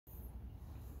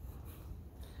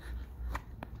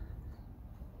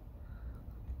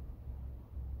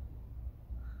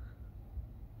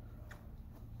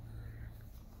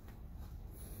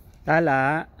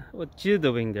Lala, what you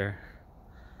doing there?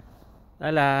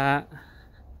 Lala,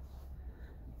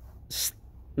 Shh,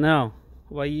 no,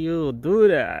 why you do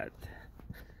that?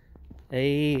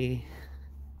 Hey,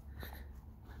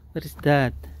 what is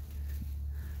that?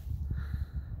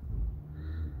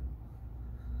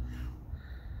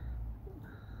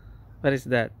 What is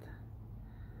that?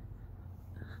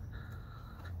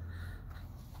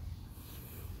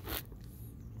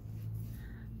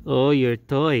 Oh, your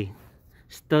toy,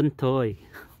 stun toy.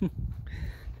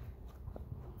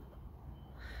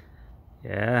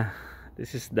 Yeah,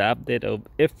 this is the update of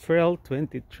April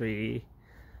 23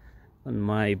 on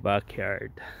my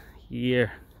backyard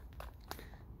here.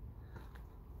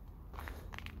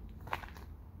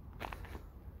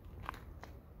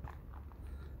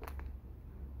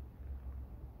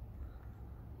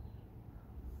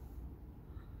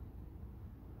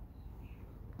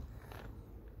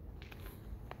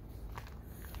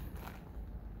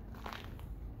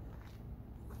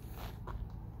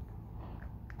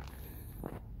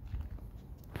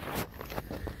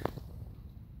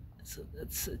 So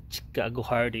that's a Chicago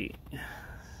Hardy.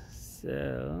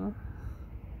 So,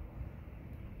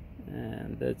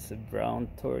 and that's a brown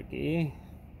turkey.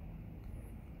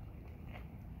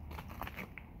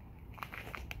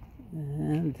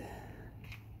 And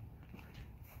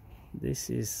this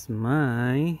is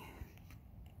my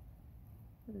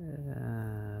what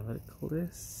do you call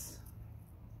this?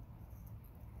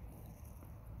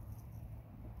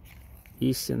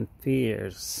 Asian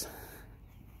pears.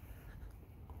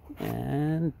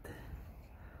 And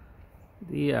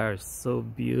they are so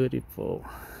beautiful.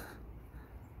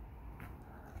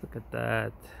 Look at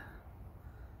that,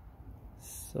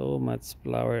 so much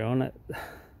flower on it.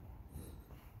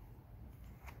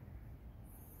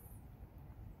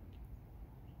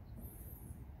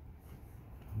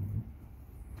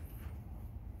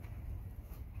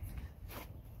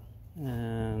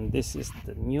 And this is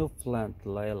the new plant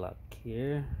lilac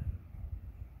here,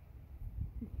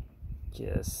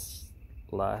 just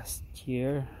last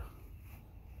year.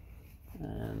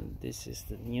 And this is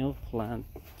the new plant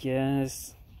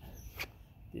just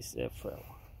this April.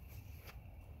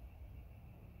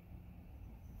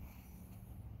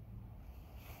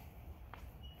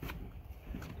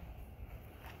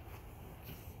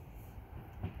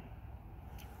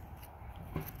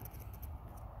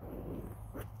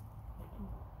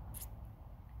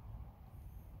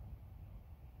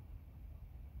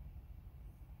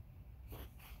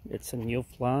 It's a new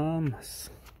plums,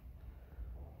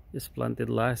 just planted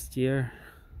last year,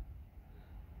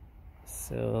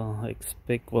 so I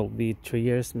expect will be 3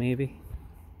 years maybe.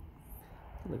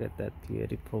 Look at that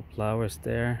beautiful flowers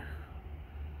there.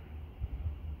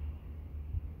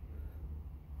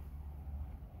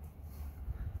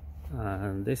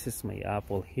 And this is my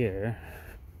apple here.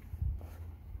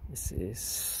 This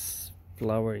is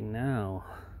flowering now.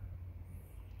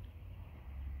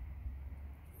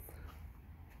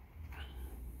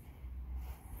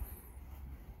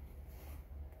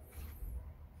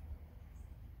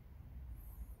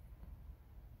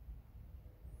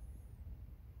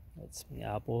 That's my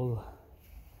apple.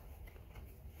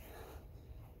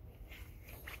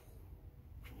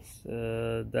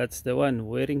 So that's the one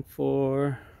waiting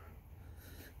for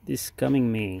this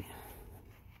coming May.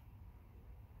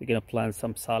 We're gonna plant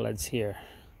some salads here.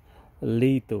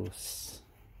 Lettuce.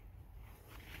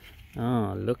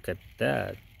 Oh, look at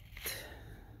that.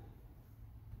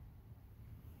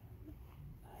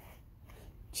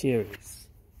 Cherries.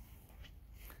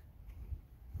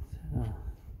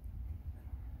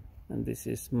 And this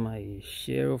is my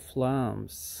share of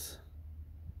plums.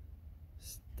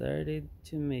 Started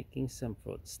to making some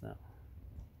fruits now.